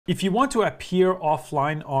If you want to appear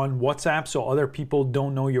offline on WhatsApp so other people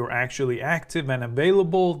don't know you're actually active and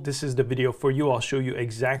available, this is the video for you. I'll show you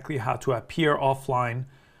exactly how to appear offline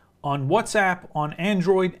on WhatsApp, on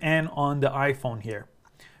Android, and on the iPhone here.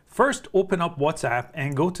 First, open up WhatsApp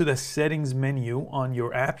and go to the settings menu on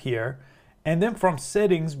your app here. And then from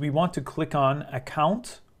settings, we want to click on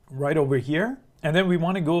account right over here. And then we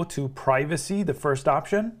want to go to privacy, the first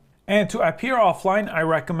option. And to appear offline, I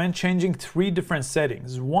recommend changing 3 different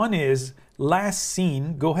settings. One is last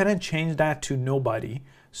seen. Go ahead and change that to nobody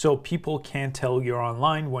so people can't tell you're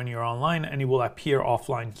online when you're online, and it will appear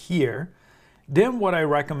offline here. Then what I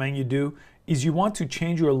recommend you do is you want to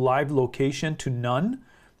change your live location to none.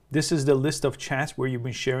 This is the list of chats where you've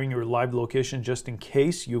been sharing your live location just in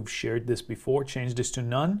case you've shared this before. Change this to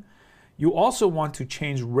none. You also want to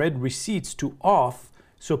change read receipts to off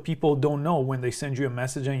so people don't know when they send you a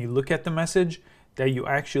message and you look at the message that you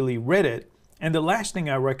actually read it. And the last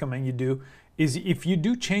thing I recommend you do is if you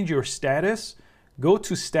do change your status, go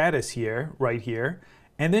to status here, right here,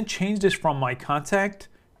 and then change this from my contact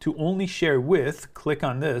to only share with. Click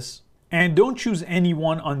on this and don't choose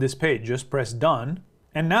anyone on this page, just press done.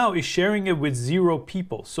 And now it's sharing it with 0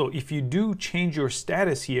 people. So if you do change your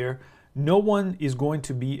status here, no one is going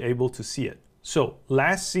to be able to see it. So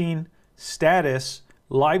last seen, status,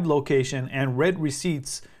 live location, and read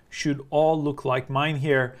receipts should all look like mine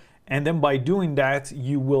here. And then by doing that,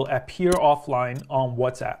 you will appear offline on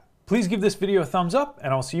WhatsApp. Please give this video a thumbs up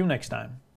and I'll see you next time.